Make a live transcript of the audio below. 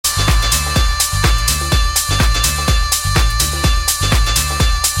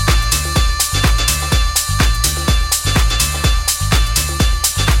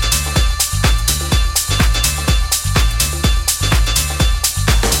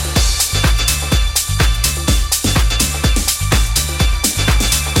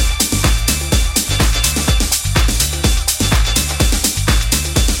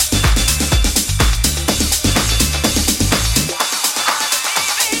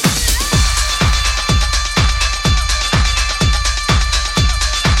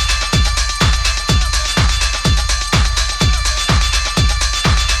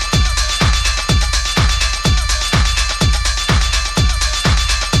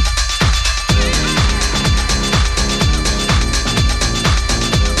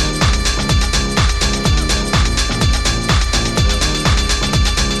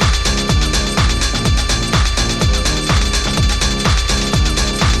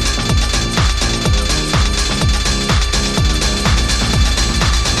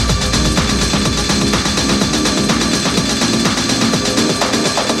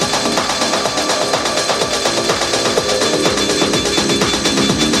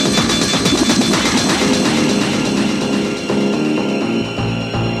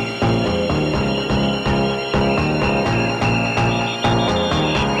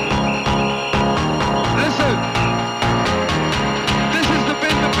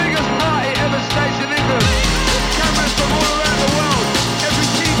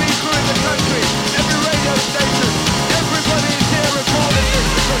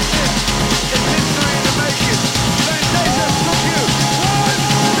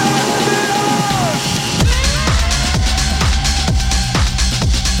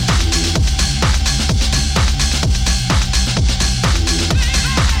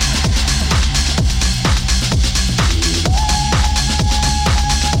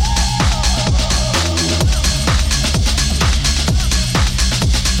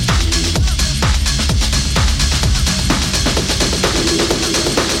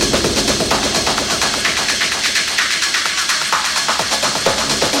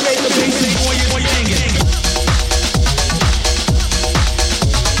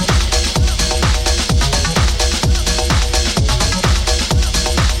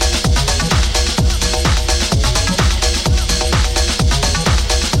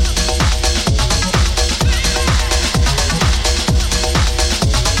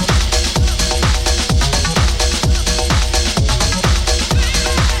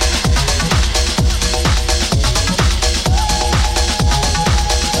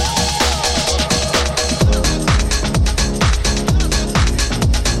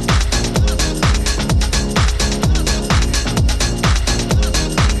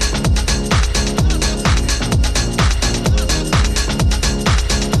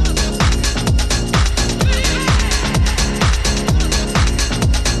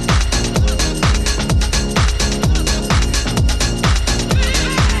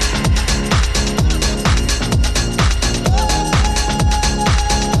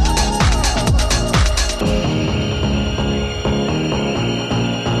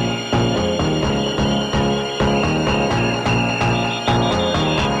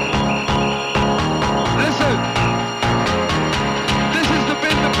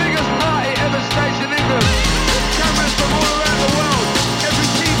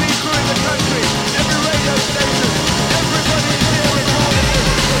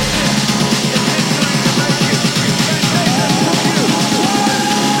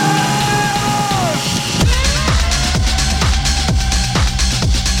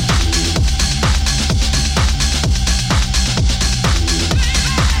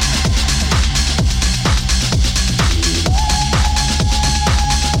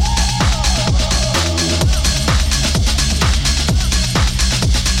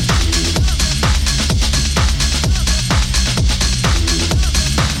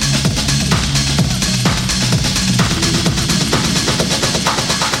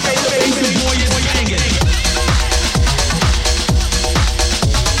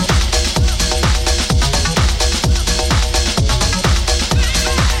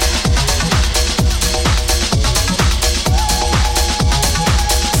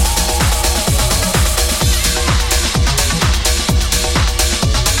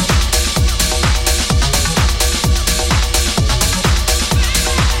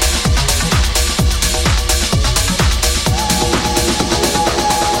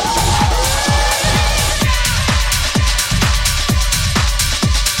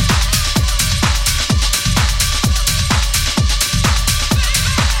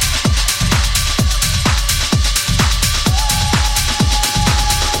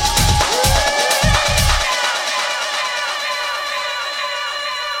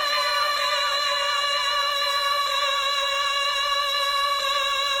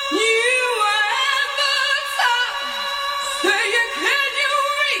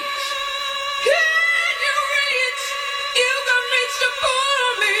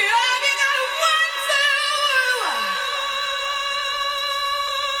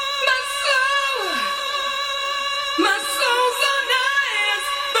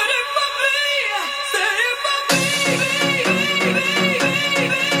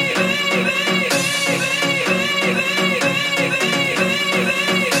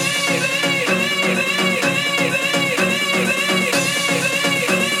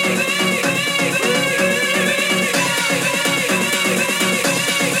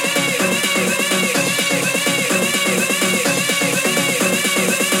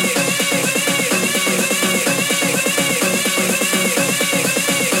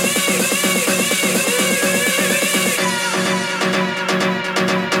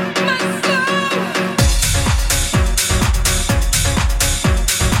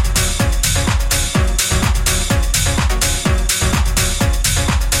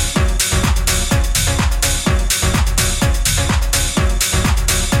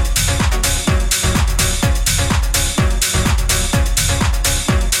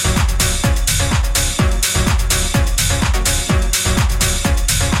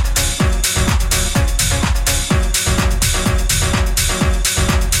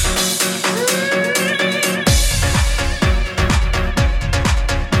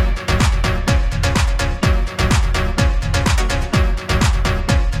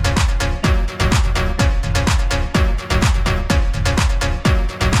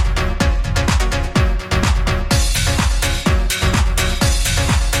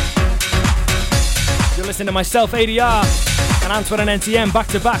and myself, ADR, and Antoine and NTM back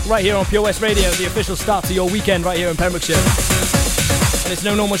to back right here on Pure West Radio, the official start to your weekend right here in Pembrokeshire. And it's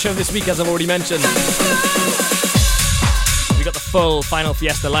no normal show this week, as I've already mentioned. We got the full Final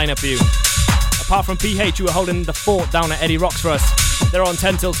Fiesta lineup for you. Apart from PH, who are holding the fort down at Eddie Rocks for us. They're on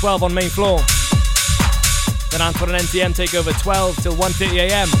 10 till 12 on main floor. Then Antoine and NTM take over 12 till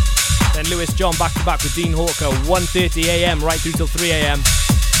 1:30am. Then Lewis John back to back with Dean Hawker, 1:30am right through till 3am.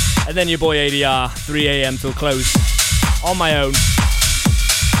 And then your boy ADR, 3am till close. On my own.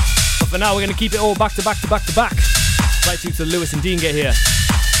 But for now, we're going to keep it all back to back to back to back. Right through till Lewis and Dean get here.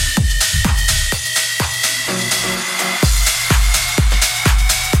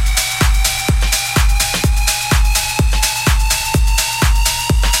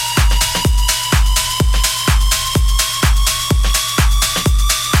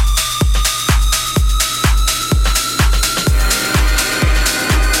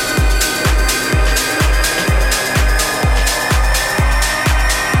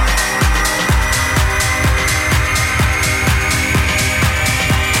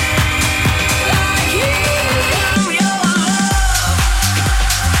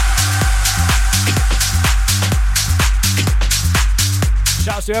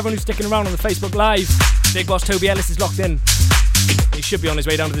 To everyone who's sticking around on the Facebook Live. Big boss Toby Ellis is locked in. He should be on his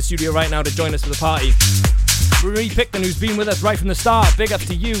way down to the studio right now to join us for the party. Marie Picton, who's been with us right from the start. Big up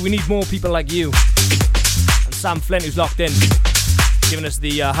to you. We need more people like you. And Sam Flint, who's locked in, giving us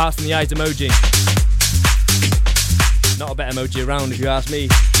the hearts and the eyes emoji. Not a better emoji around, if you ask me,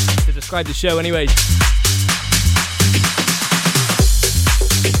 to describe the show anyway. If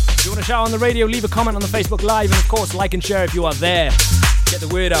you want to shout on the radio, leave a comment on the Facebook Live, and of course like and share if you are there. Get the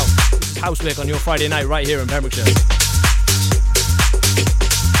word out. This is HOUSEWeRK on your Friday night right here in Pembrokeshire.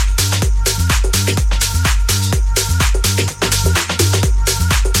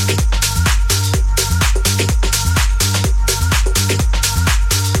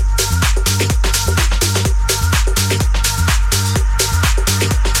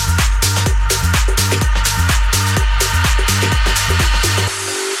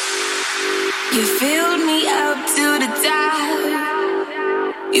 You filled me up to the top.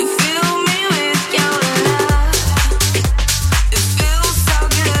 You fill me with your love. It feels so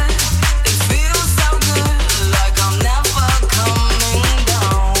good. It feels so good. Like I'm never coming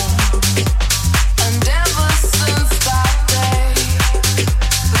down. And ever since that day,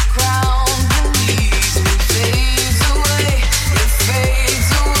 the crown beneath me fades away. It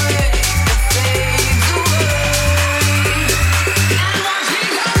fades away. It fades away. And watch me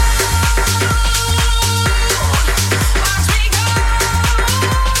go. Watch me go.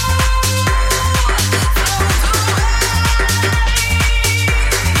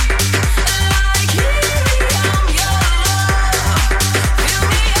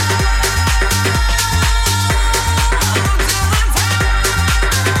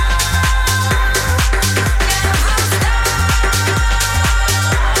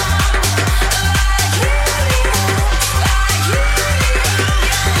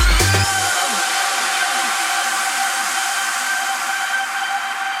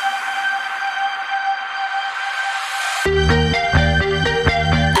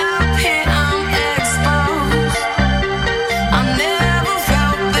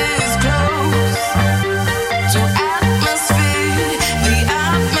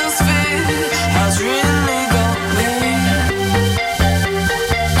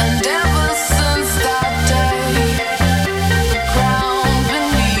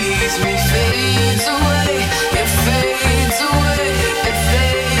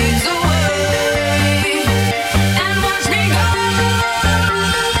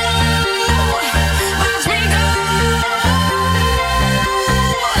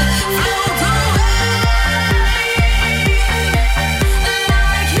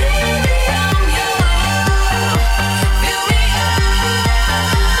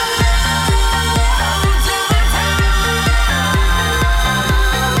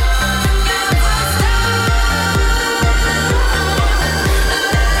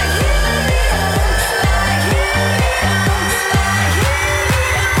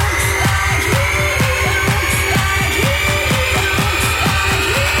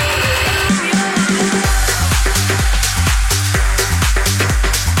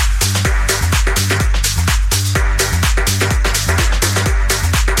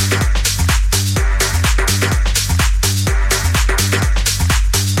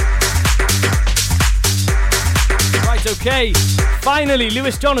 Okay, finally,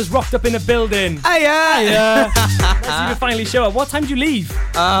 Lewis John has rocked up in the building. Hiya! Nice of you to finally show up. What time did you leave?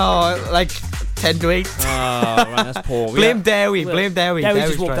 Oh, like 10 to 8. Oh, right, that's poor. Blame Dewi. Blame Dewi. Dewi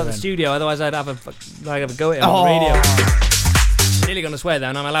just walked out the studio, otherwise I'd have a go at him on the radio. Nearly going to swear there,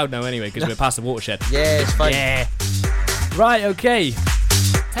 and I'm allowed now anyway, because we're past the watershed. Yeah, it's fine. Yeah. Right, okay.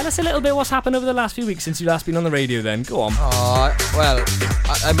 Tell us a little bit what's happened over the last few weeks since you last been on the radio then. Go on. I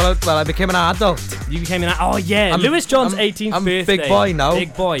became an adult. You became an... Oh, yeah. Lewis John's 18th I'm birthday. big boy now.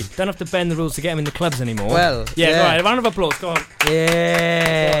 Big boy. Don't have to bend the rules to get him in the clubs anymore. Well, yeah. Right, a round of applause. Go on.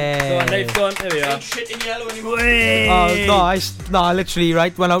 Yeah. Go on, Dave. Go on. There we are. Ain't shit in yellow anymore. I literally,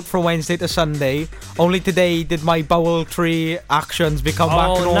 right, went out from Wednesday to Sunday. Only today did my bowel tree actions become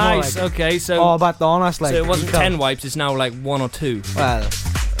back to normal. Oh, nice. Like. Okay, so... but honest, like... So it wasn't 10 wipes, it's now like 1 or 2. Well...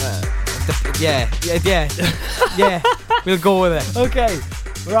 Yeah. We'll go with it. Okay,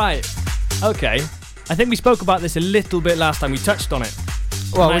 right. Okay, I think we spoke about this a little bit last time. We touched on it.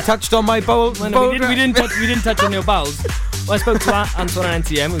 Well, we touched on my bowel. No, we didn't touch on your bowels. Well, I spoke to Antoine and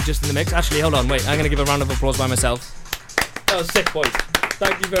NTM, who was just in the mix. Actually, hold on, wait. I'm going to give a round of applause by myself. That was sick, boys.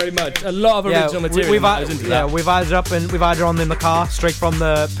 Thank you very much. A lot of original material. We've had her on in the car, straight from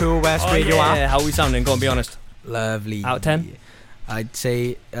the Pure West radio app. Yeah, how are we sounding? Go on, be honest. Lovely. Out of 10? I'd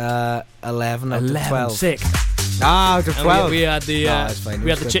say 11 out of 12. Sick. Out of 12. We had the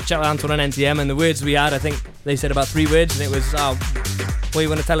chit chat with Antoine and NTM, and the words we had, I think they said about 3 words, and it was, what you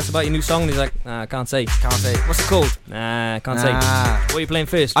want to tell us about your new song? And he's like, I can't say. What's it called? Can't say. What are you playing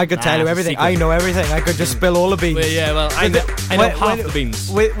first? I could tell you everything. I know everything. I could just spill all the beans. I know half the beans.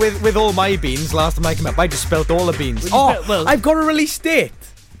 With all my beans, last time I came up, I just spilled all the beans. I've got a release date.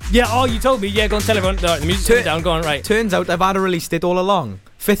 Yeah, you told me. Yeah, go and tell everyone. The music's down. Go on, right. Turns out I've had a release date all along.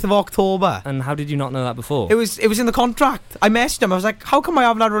 5th of October. And how did you not know that before? It was in the contract. I messaged them. I was like, how come I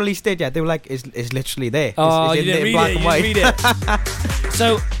haven't had a release date yet? They were like, it's literally there. You didn't read it.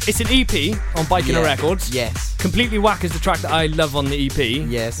 So, it's an EP on Biking Records. Yes. Completely Whack is the track that I love on the EP.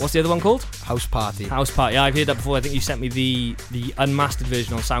 Yes. What's the other one called? House Party. House Party. Yeah, I've heard that before. I think you sent me the unmastered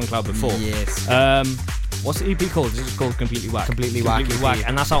version on SoundCloud before. Yes. What's the EP called? This is called Completely Whack. Completely Whack.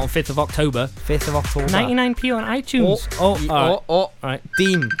 And that's out on 5th of October. 5th of October. 99p on iTunes. All right.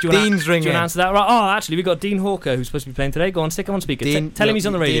 Dean's ringing. Do you want to answer that? Right. Oh, actually, we've got Dean Hawker, who's supposed to be playing today. Go on, stick him on speaker. Tell him he's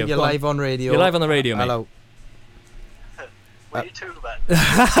on the radio. Dean, you're live on radio. You're live on the radio, mate. Hello. What are you talking about?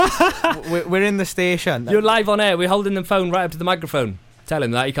 We're in the station. You're live on air. We're holding the phone right up to the microphone. Tell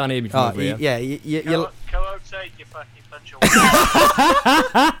him that. He can't hear me from over here. Yeah, Go outside, you fucking bunch of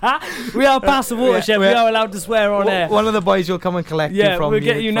We are past the watershed. We are allowed to swear on air. One of the boys will come and collect you from we'll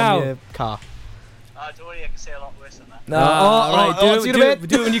get you now. Your car. Don't worry, I can say a lot worse than that.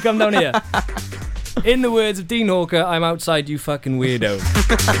 Do it when you come down here. In the words of Dean Hawker, I'm outside, you fucking weirdo.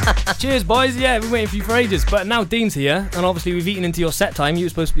 Cheers, boys. Yeah, we've been waiting for you for ages. But now Dean's here, and obviously we've eaten into your set time. You were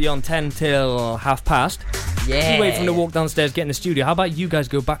supposed to be on 10 till past. Yeah. You wait for him to walk downstairs, get in the studio. How about you guys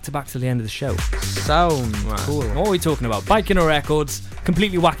go back to back till the end of the show? Sound cool. What are we talking about? Biking Records,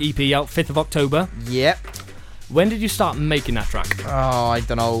 Completely Whack EP out 5th of October. Yep. When did you start making that track? Oh, I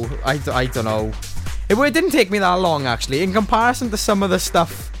don't know. I don't know. It didn't take me that long, actually. In comparison to some of the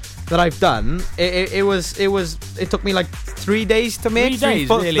stuff that I've done, it took me like 3 days to make. 3 days,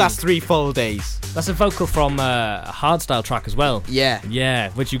 really? That's 3 full days. That's a vocal from a hardstyle track as well.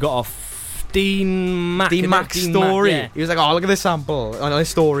 Yeah, which you got off Dean Mac's story. Yeah. He was like, oh, look at this sample on his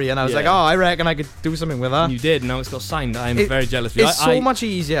story, and I was like, oh, I reckon I could do something with that. You did. Now it's got signed. I'm very jealous of you. It's so much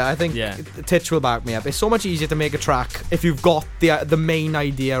easier. I think Titch will back me up. It's so much easier to make a track if you've got the main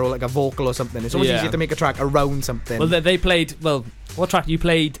idea or like a vocal or something. It's so much easier to make a track around something. Well, they played. Well, what track you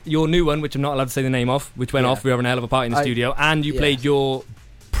played? Your new one, which I'm not allowed to say the name of, which went off. We were having a hell of a party in the studio, and you played your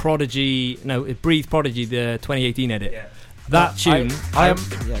Prodigy. No, Breathe Prodigy, the 2018 edit. Yeah. That tune.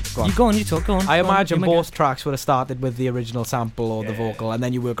 Go on. You talk. Go on. I imagine both tracks would have started with the original sample or the vocal, and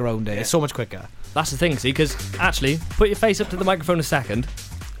then you work around it. It's so much quicker. That's the thing, see, because actually, put your face up to the microphone a second.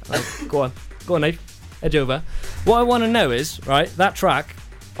 Go on, Nate. Edge over. What I want to know is, right, that track.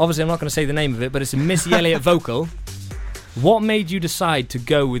 Obviously, I'm not going to say the name of it, but it's a Missy Elliott vocal. What made you decide to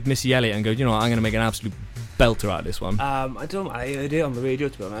go with Missy Elliott and go, you know what, I'm going to make an absolute belter out of this one? I heard it on the radio,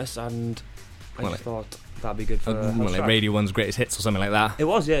 to be honest, and I just thought that'd be good for like Radio 1's Greatest Hits or something like that. It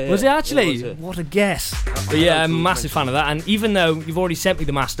was, yeah. Was it actually? It was, What a guess. But yeah, I'm a massive fan of that, and even though you've already sent me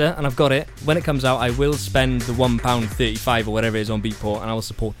the master and I've got it, when it comes out I will spend the £1.35 or whatever it is on Beatport, and I will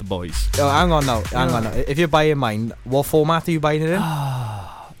support the boys. Oh, hang on now. If you're buying mine, what format are you buying it in?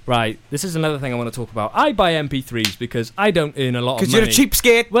 Right, this is another thing I want to talk about. I buy MP3s because I don't earn a lot of money. Because you're a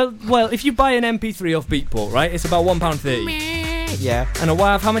cheapskate. Well, if you buy an MP3 off Beatport, right, it's about £1.30. Yeah. And a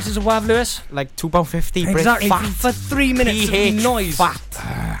WAV, how much is a WAV, Lewis? Like £2.50. Exactly, for 3 minutes of noise. Fat.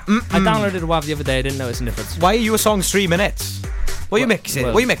 I downloaded a WAV the other day, I didn't notice a difference. Why are your songs 3 minutes? What are you mixing?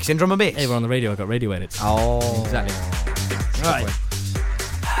 well- What are you mixing? Drum and bass? Hey, we're on the radio. I got radio edits. Oh. Exactly. Right.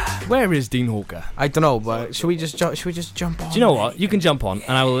 Where is Dean Hawker? I don't know, but should we just jump on? Do you know what? You can jump on,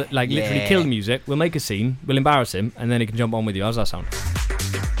 and I will literally Yeah. kill the music. We'll make a scene. We'll embarrass him, and then he can jump on with you. How's that sound?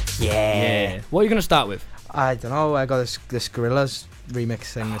 Yeah. What are you gonna start with? I don't know. I got this Gorillaz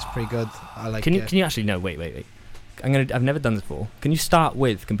remix thing. That's pretty good. I like Can it. you actually no? Wait. I've never done this before. Can you start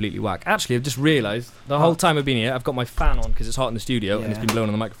with Completely Whack? Actually, I've just realised the whole time I've been here, I've got my fan on because it's hot in the studio and it's Yeah. been blowing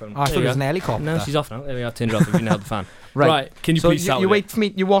on the microphone. Oh, I There thought you it was go. an helicopter. No, she's off now. There we are. Turned it off. If you held the fan. Right. Can you So please start you with wait for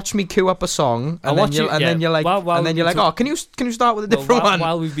me. You watch me queue up a song, and then you're like, While and then you're we like, talk- oh, can you start with a different one?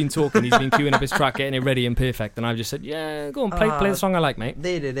 While we've been talking, he's been queuing up his track, getting it ready and perfect, and I've just said, yeah, go on, play the song I like, mate.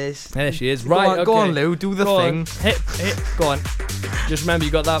 There it is. There she is. Go Right, on, go okay. on, Lou. Do the Go thing. on. Hit. Go on. Just remember,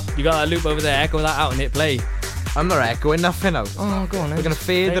 you got that loop over there. Echo that out and hit play. I'm not echoing nothing out. Oh, go on. We're gonna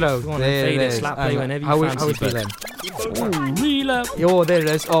fade it out. Go on, There fade it it. is. Slap play whenever you How fancy. we but- feeling? Ooh, reel up. Oh, there it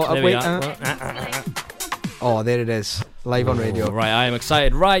is. Oh, There we wait. are. Oh, there it is. Live on radio. Right, I am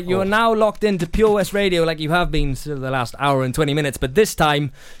excited. Right, you are now locked into Pure West Radio like you have been for the last hour and 20 minutes, but this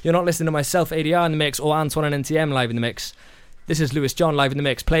time you're not listening to myself, ADR, in the mix, or Antoine and NTM live in the mix. This is Lewis John live in the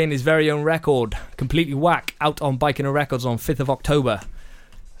mix, playing his very own record, Completely Whack, out on Biking Records on 5th of October.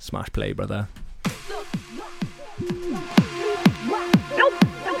 Smash play, brother.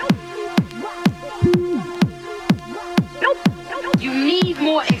 You need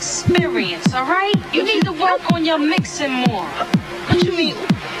more experience, alright? You need to work on your mixing more. What you mean?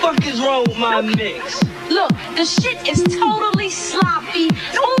 Fuck is wrong with my mix? Look, the shit is totally sloppy.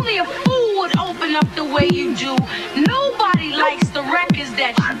 Only a fool would open up the way you do. Nobody likes the records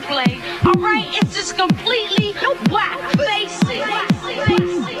that you play, alright? It's just completely whack. Face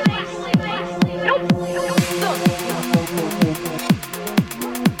it.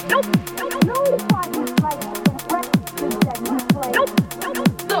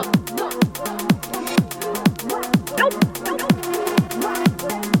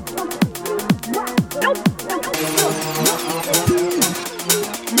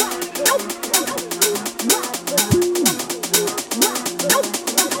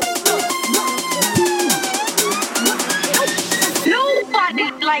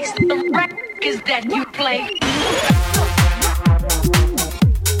 Nobody likes the records that you play.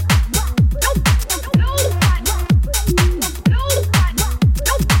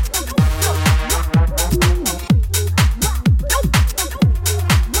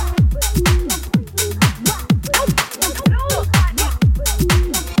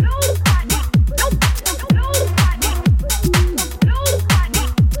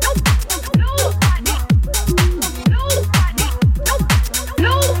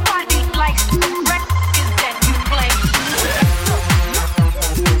 Nobody likes the records that you play.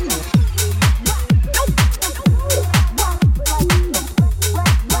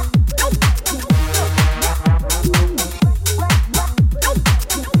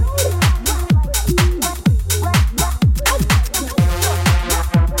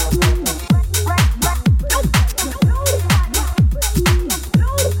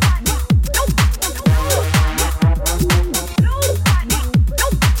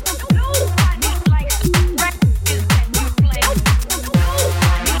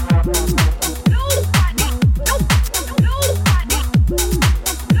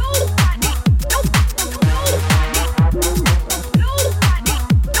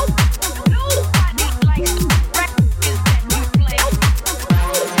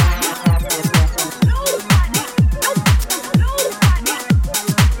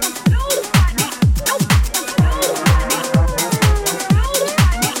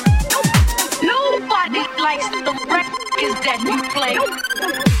 Nobody likes the records that you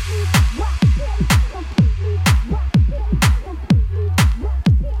play.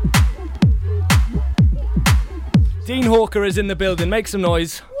 Dean Hawker is in the building. Make some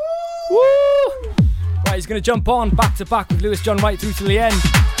noise. Woo! Right, he's going to jump on back to back with Lewis John right through to the end.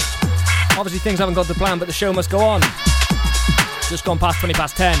 Obviously, things haven't gone to plan, but the show must go on. Just gone past 20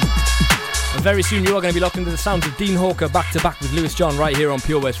 past 10. And very soon you are going to be locked into the sounds of Dean Hawker back to back with Lewis John right here on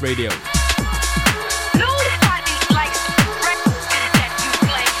Pure West Radio. Nobody likes the records that you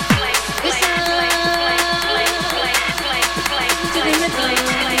play.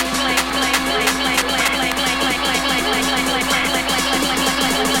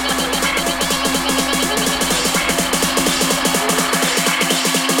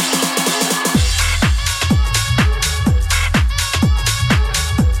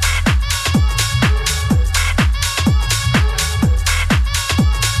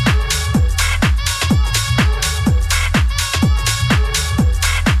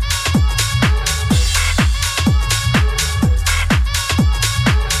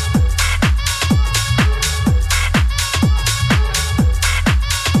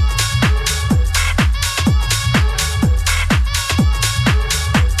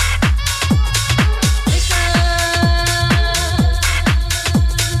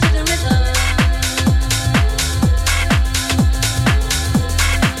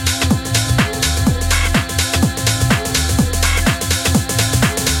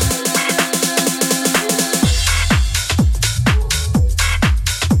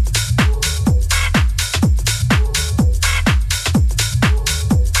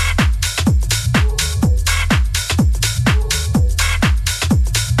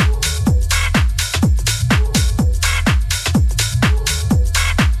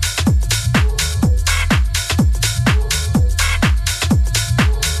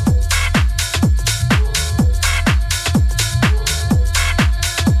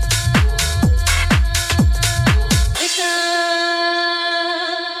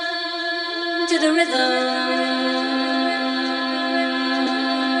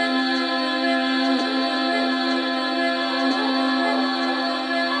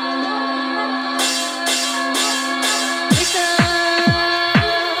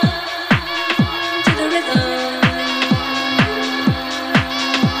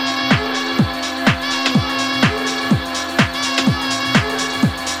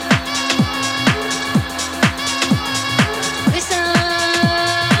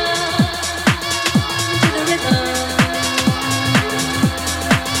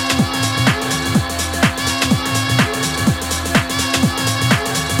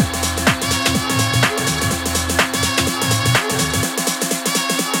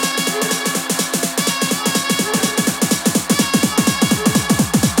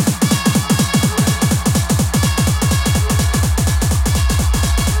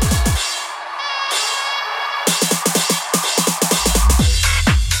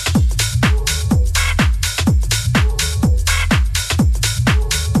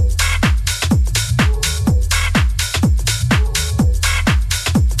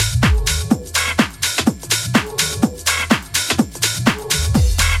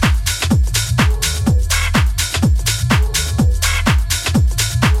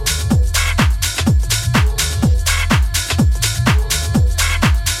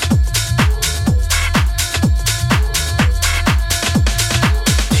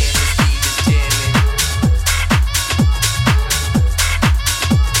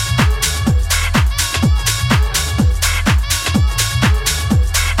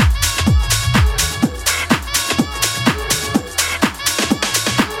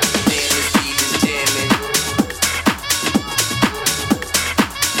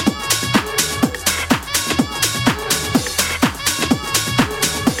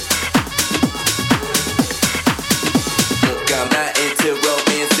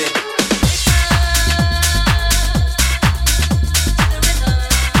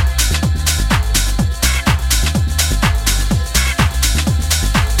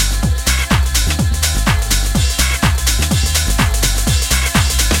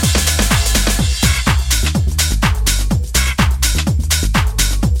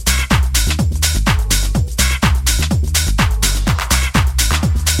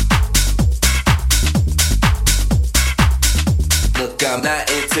 I'm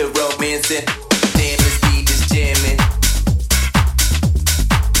not into romancing. Damn, this beat is jamming.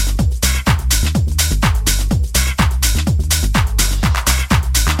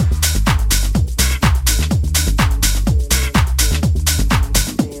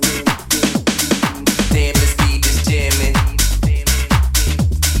 Damn, this beat is jamming.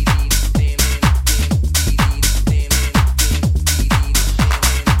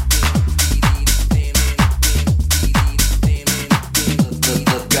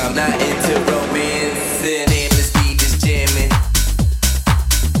 Look, I'm not into romancing. Damn, this beat is jamming.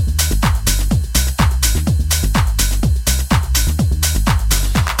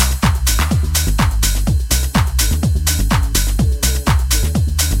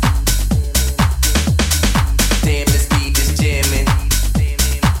 Damn, this beat is jamming.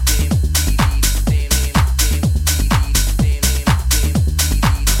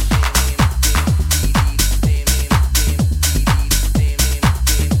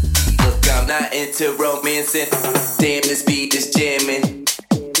 Look, I'm not into romancing. Damn, this beat is jamming.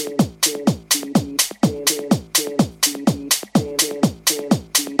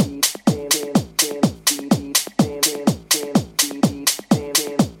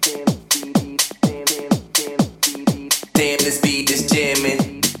 Damn, this beat is jamming.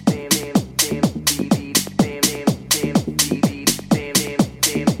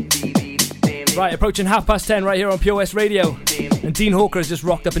 Right, approaching 10:30 right here on Pure West Radio. And Dean Hawker has just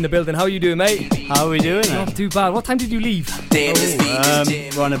rocked up in the building. How are you doing, mate? How are we doing? Not too bad. What time did you leave? Damn, this beat is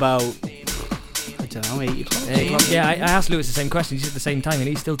jamming. Run about, I don't know, 8 o'clock. 8 o'clock. Yeah, I asked Lewis the same question. He said the same time, and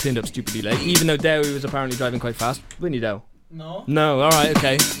he still turned up stupidly late, even though Dowie was apparently driving quite fast. Weren't you, Dow? No. No, alright,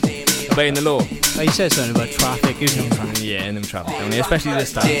 okay. Obeying the law. Oh, you said something about traffic, isn't it? Yeah, and them traffic down here, especially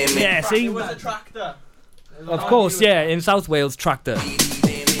this time. Jamming. Yeah, see? It was a tractor. Of course, yeah, in South Wales, tractor.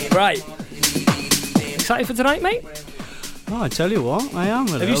 Right. Excited for tonight, mate? Oh, I tell you what, I am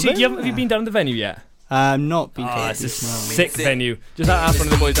a Have you little bit. have you been down to the venue yet? Not been Oh, it's a this morning. sick venue. Just ask one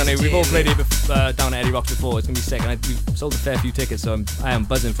of the boys down here. We've all played it down at Eddie Rocks before. It's gonna be sick, and we've sold a fair few tickets, so I am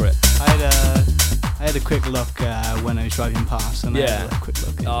buzzing for it. I had a quick look when I was driving past, and I had a quick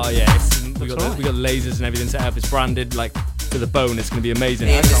look. Oh yeah, we got alright. we got lasers and everything set up. It's branded like to the bone. It's gonna be amazing.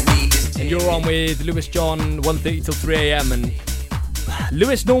 Damn, this beat is And you're on with Lewis John, 1:30 till 3 a.m. and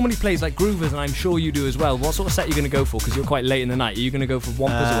Lewis normally plays like groovers, and I'm sure you do as well. What sort of set are you going to go for? Because you're quite late in the night. Are you going to go for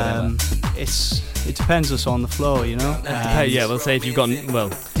Wampus or whatever? It depends what's on the floor, you know. Yeah, well, say if you've got...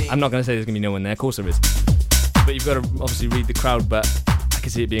 Well, I'm not going to say there's going to be no one there. Of course there is. But you've got to obviously read the crowd, but I can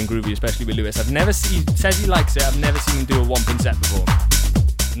see it being groovy, especially with Lewis. I've never seen... He says he likes it. I've never seen him do a Wampin set before.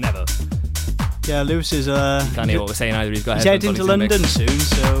 Never. Yeah, Lewis is Can't hear what we're saying either. He's got he's headphones heading on, to he's in the London mix.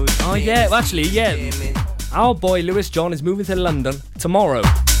 soon, so Oh yeah, well, actually, yeah. Our boy Lewis John is moving to London tomorrow.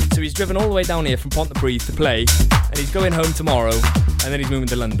 So he's driven all the way down here from Pontypridd to play, and he's going home tomorrow, and then he's moving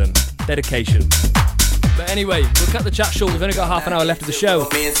to London. Dedication. But anyway, we'll cut the chat short. We've only got half an hour left of the show,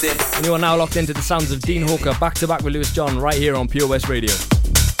 and you are now locked into the sounds of Dean Hawker, back to back with Lewis John, right here on Pure West Radio.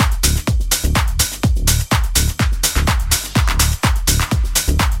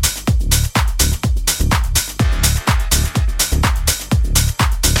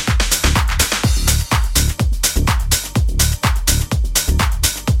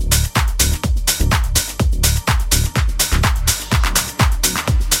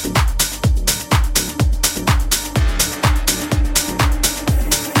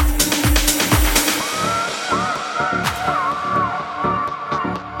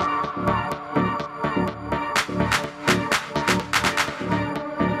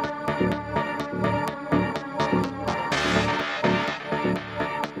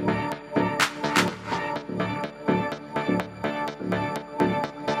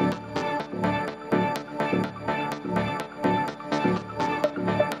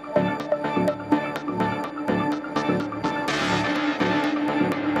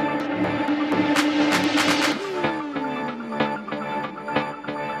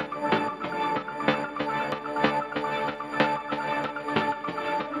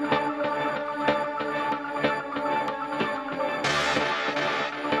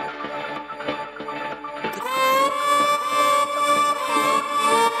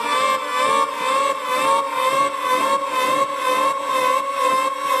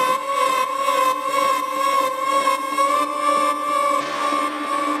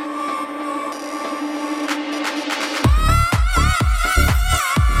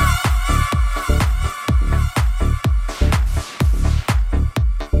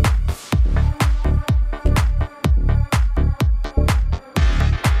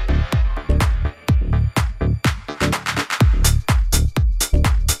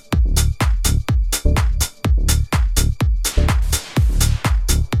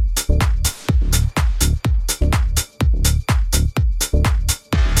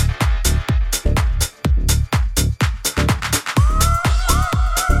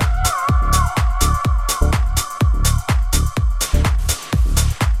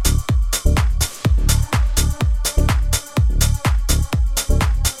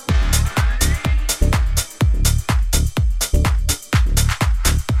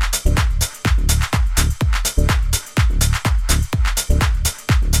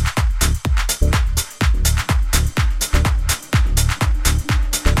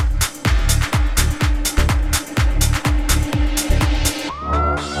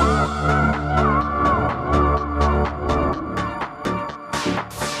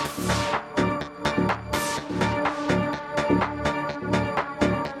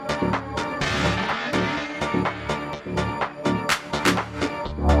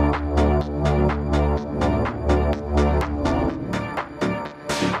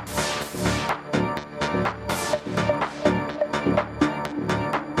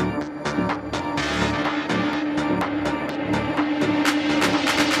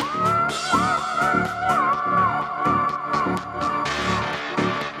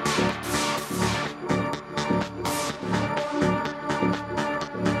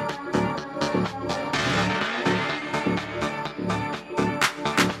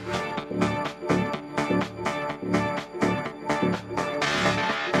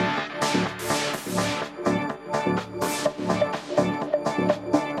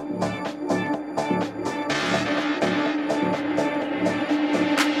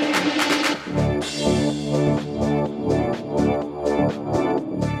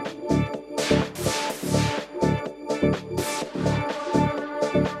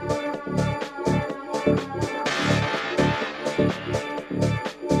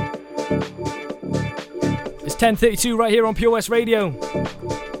 10:32 right here on Pure West Radio.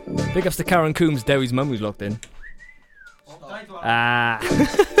 Big ups to Karen Coombs, Dewey's mum who's locked in.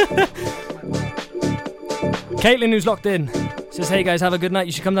 Caitlin who's locked in says, hey guys, have a good night.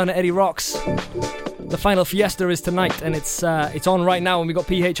 You should come down to Eddie Rocks. The final fiesta is tonight and it's on right now, and we got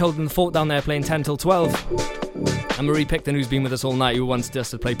PH holding the fort down there playing 10 till 12. And Marie Picton, who's been with us all night, who wants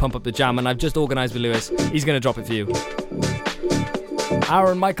us to play Pump Up the Jam, and I've just organised with Lewis. He's going to drop it for you.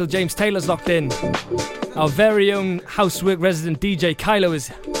 Aaron Michael James Taylor's locked in. Our very own HOUSEWeRK resident DJ Kylo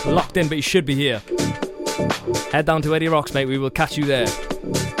is locked in, but he should be here. Head down to Eddie Rocks, mate. We will catch you there.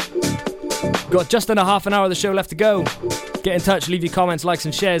 Got just under half an hour of the show left to go. Get in touch, leave your comments, likes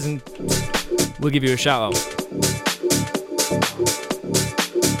and shares, and we'll give you a shout out.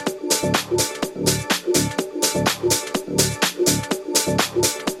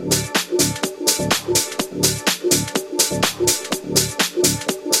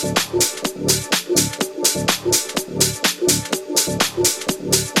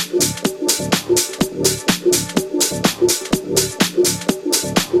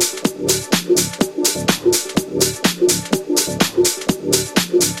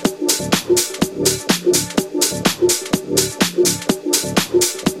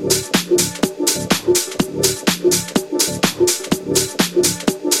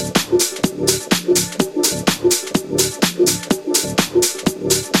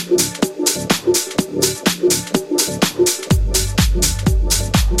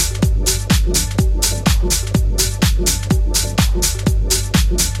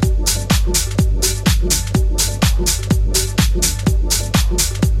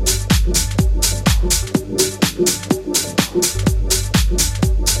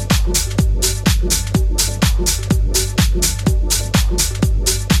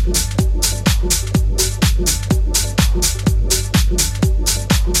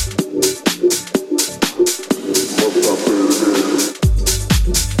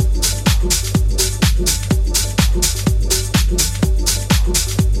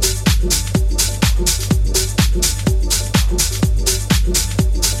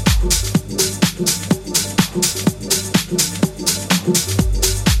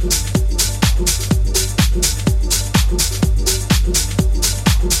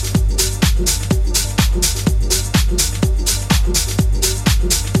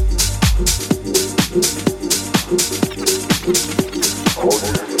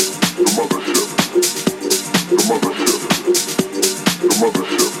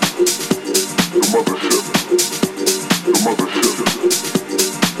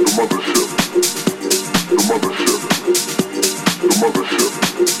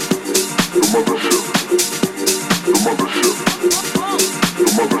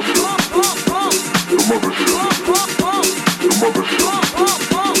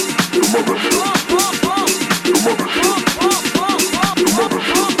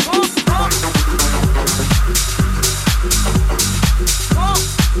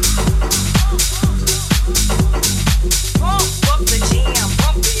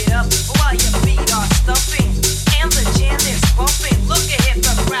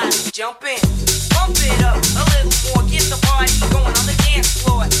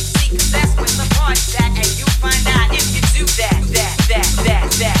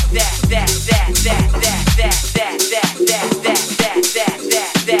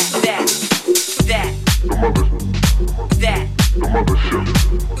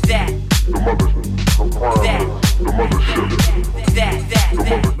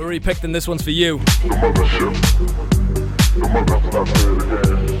 Marie Picton, this one's for you.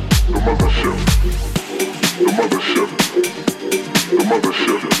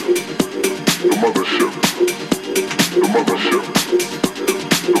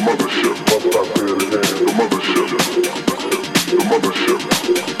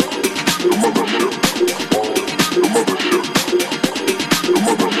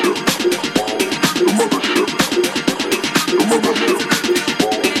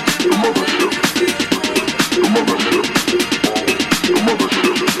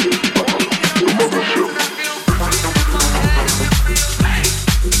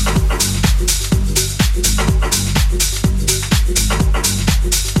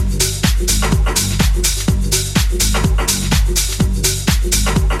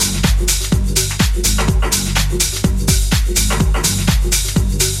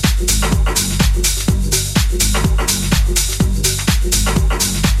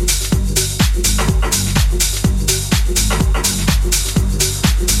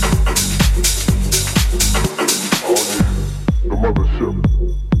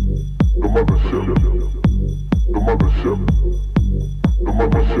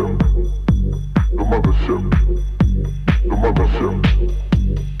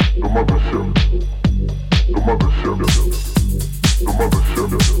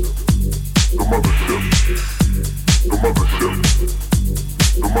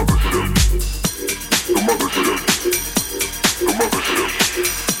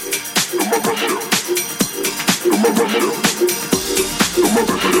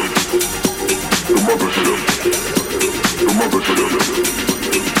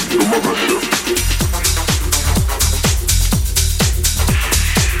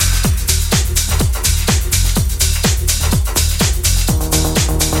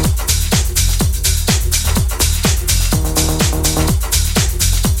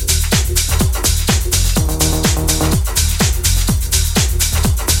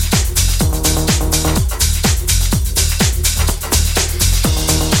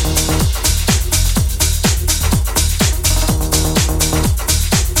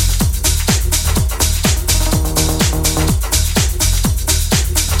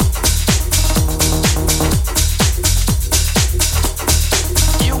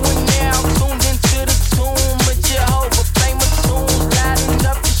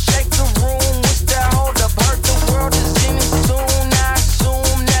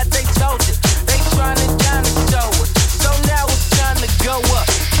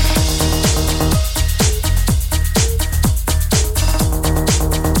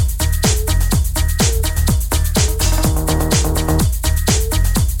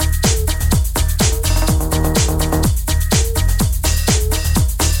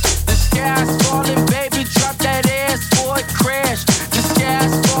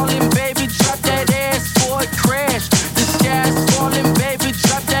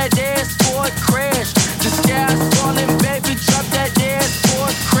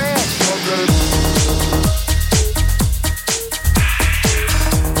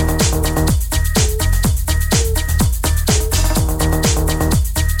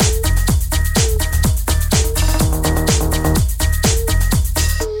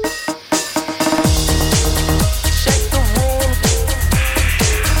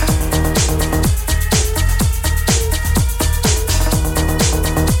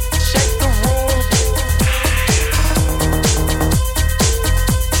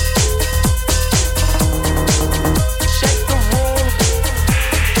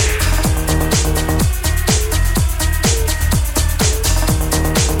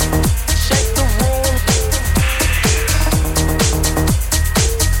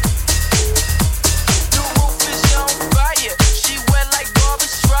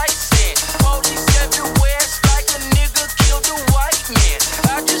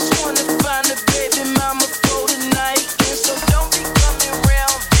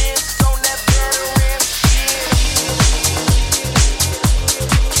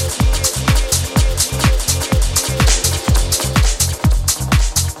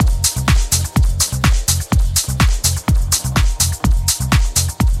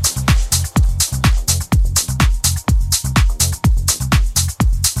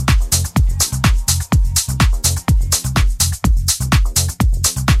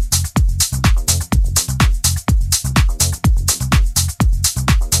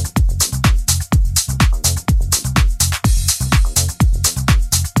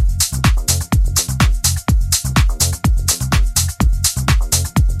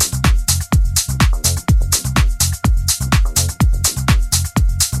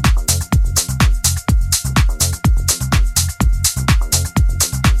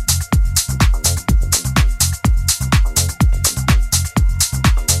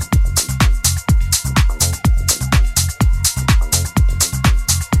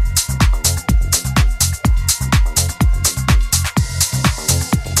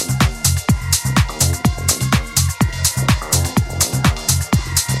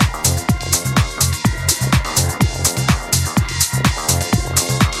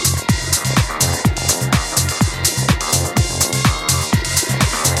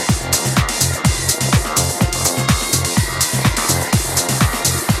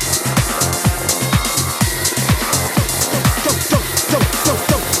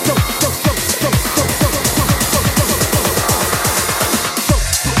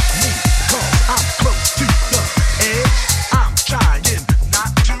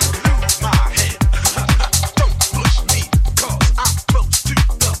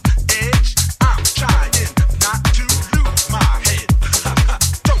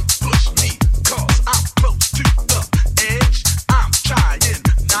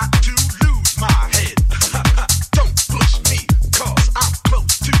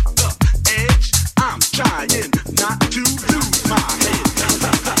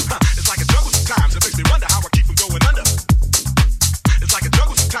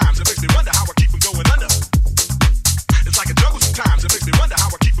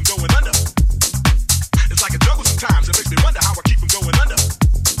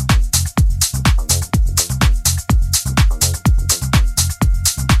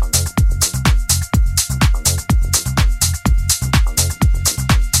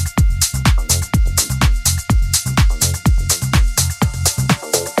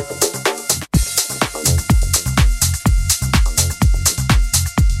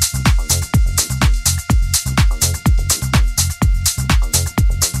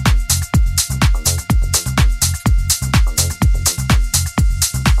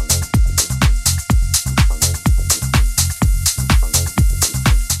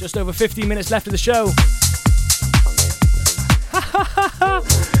 Just over 15 minutes left of the show.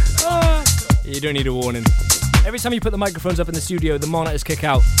 You don't need a warning. Every time you put the microphones up in the studio, the monitors kick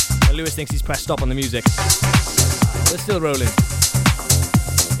out, and Lewis thinks he's pressed stop on the music. They're still rolling.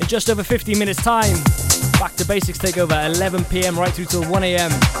 In just over 15 minutes time, Back to Basics take over at 11 PM right through till 1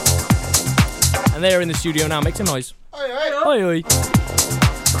 AM. And they're in the studio now. Make some noise. Oi, oi.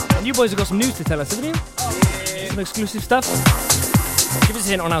 And you boys have got some news to tell us, haven't you? Some exclusive stuff. Give us a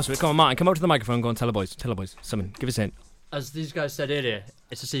hint on HOUSEWeRK. Come on, Martin, come up to the microphone and go and tell the boys. Tell the boys. Something. Give us a hint. As these guys said earlier,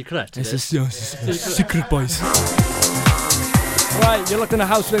 it's a secret. It's a secret, boys. Right, you're looking at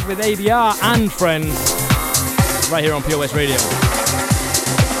HOUSEWeRK with ADR and friends. Right here on POS Radio.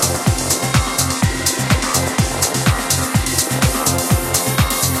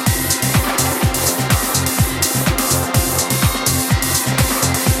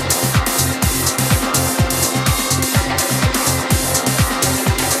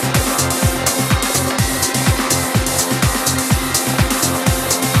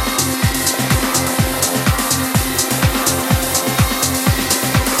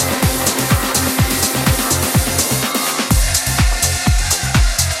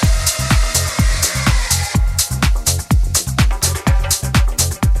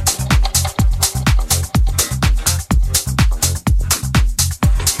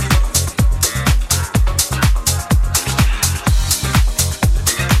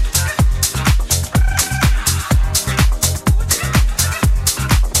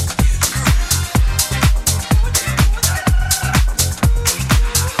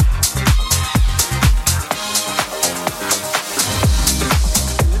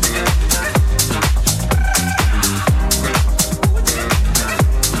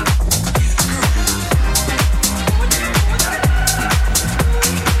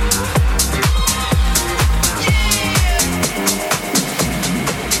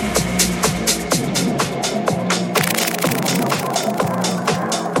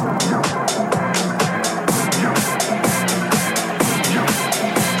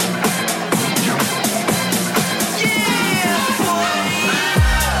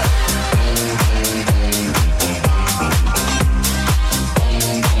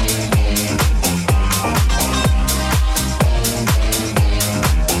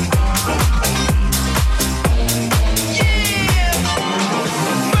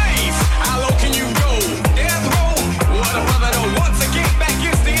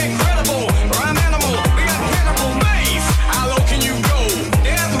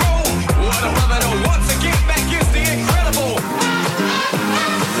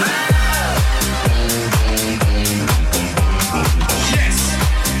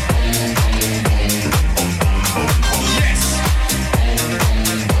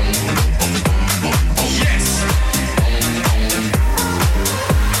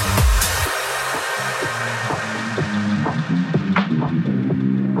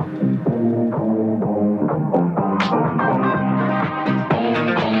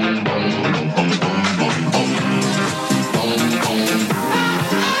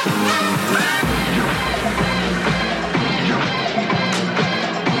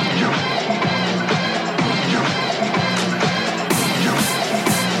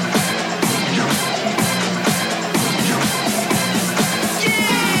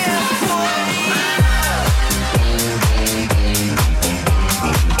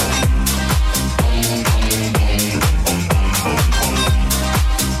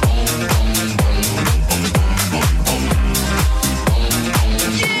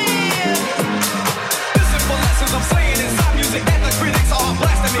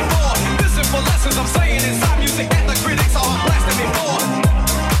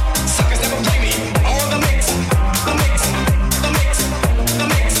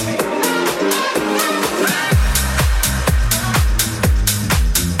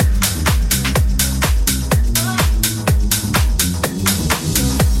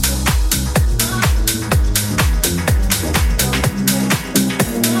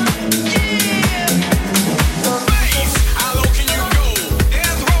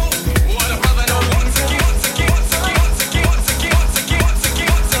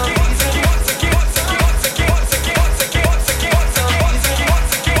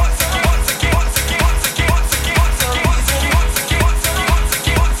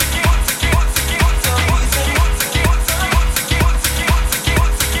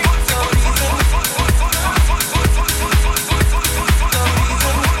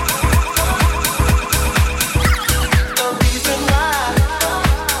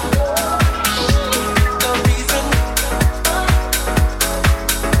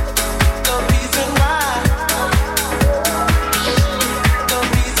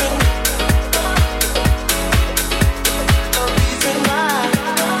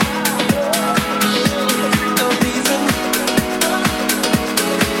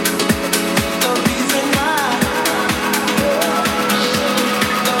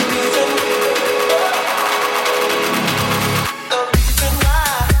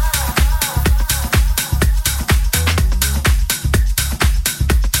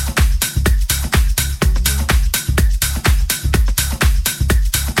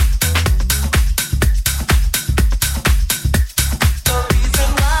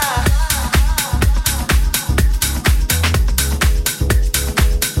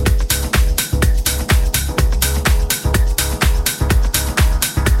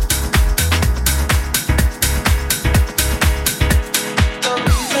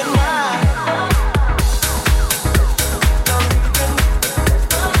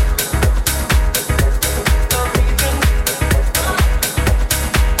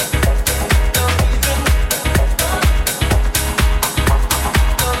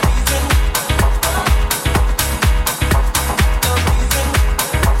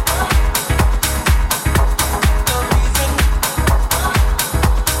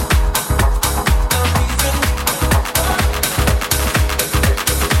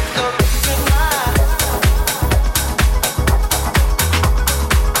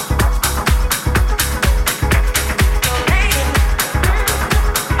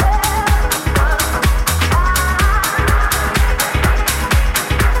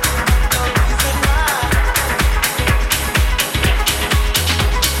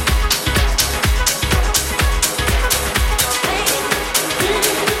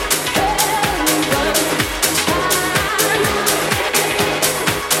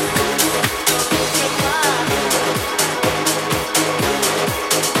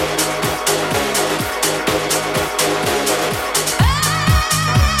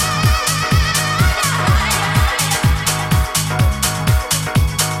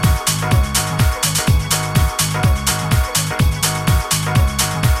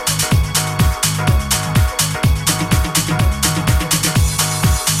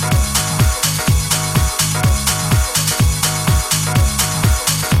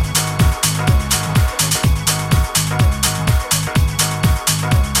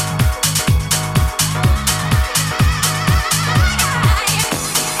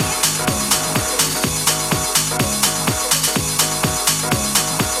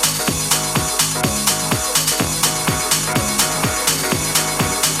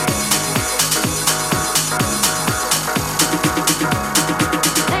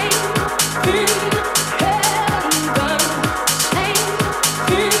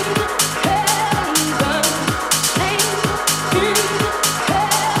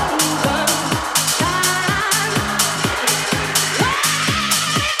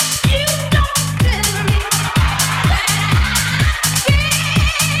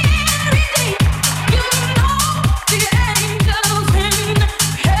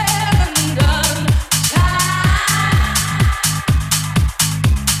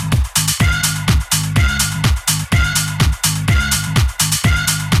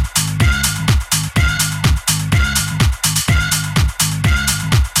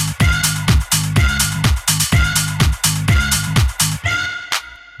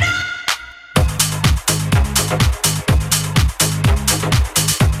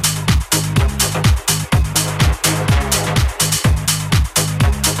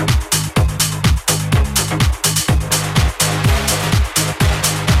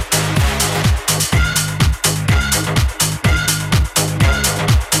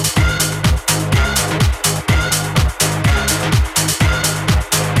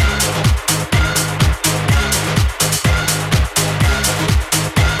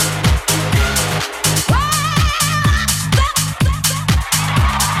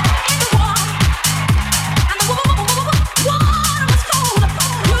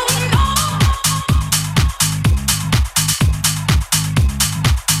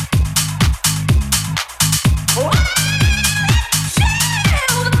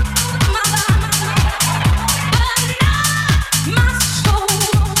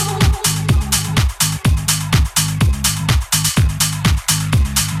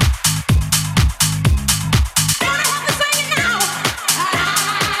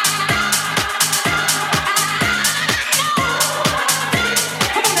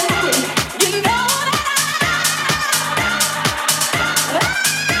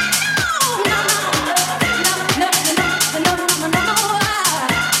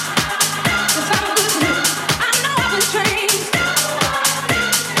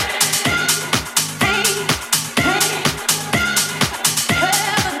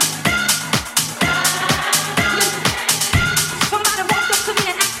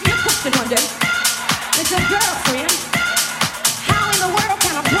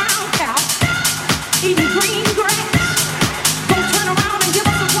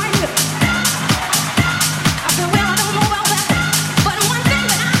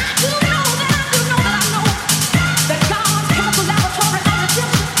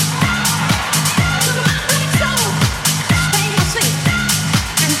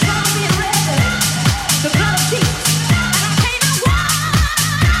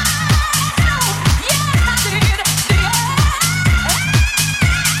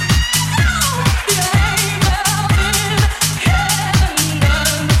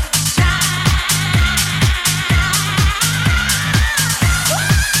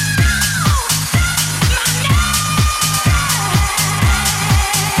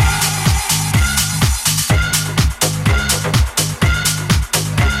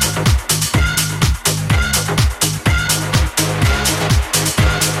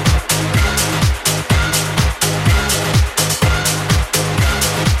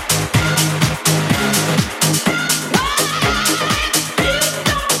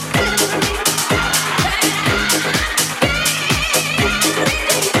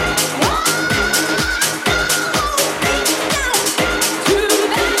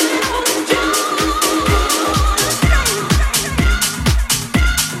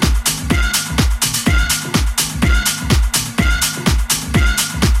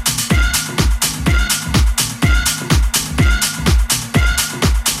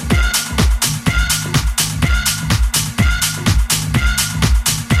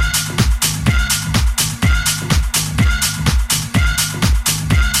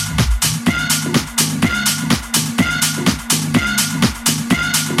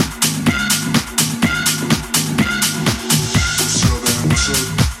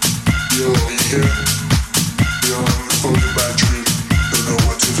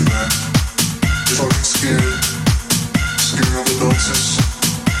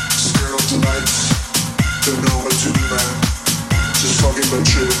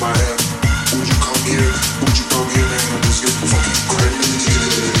 in my hand. Would you come here? Would you come here, man? I'm just getting fucking crazy.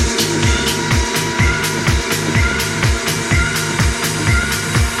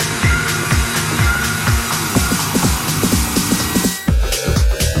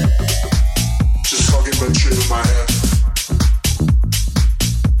 Just talking about shit in my hand.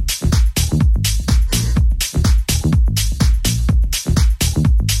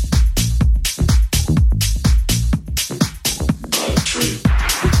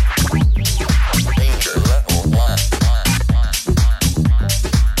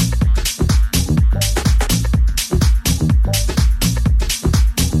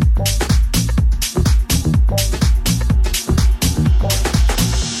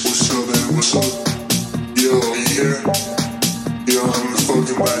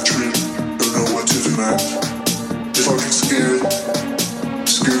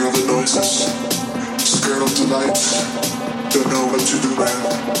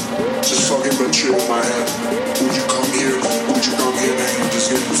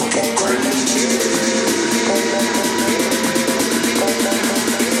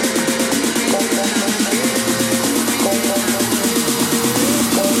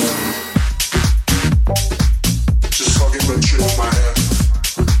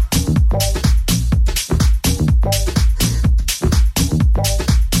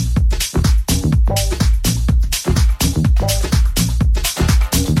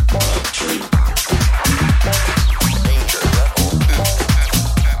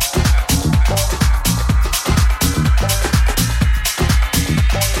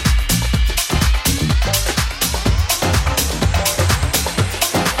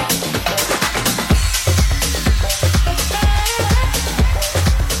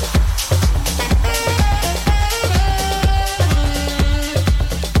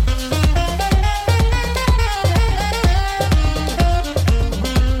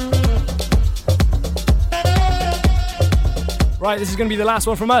 Right, this is going to be the last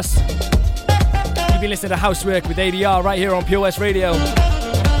one from us. You've been listening to HOUSEWeRK with ADR right here on Pure West Radio.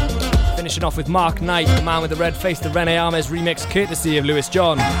 Finishing off with Mark Knight, the man with the red face, the Rene Armes remix courtesy of Lewis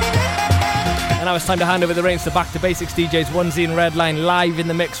John. And now it's time to hand over the reins to Back to Basics DJs Onesie and Redline live in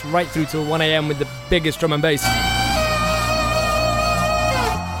the mix right through till 1 a.m. with the biggest drum and bass.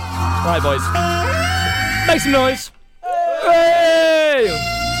 Right, boys. Make some noise. Hey!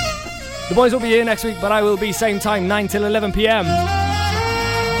 The boys will be here next week, but I will be same time, 9 till 11 p.m.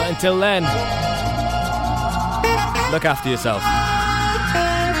 But until then, look after yourself.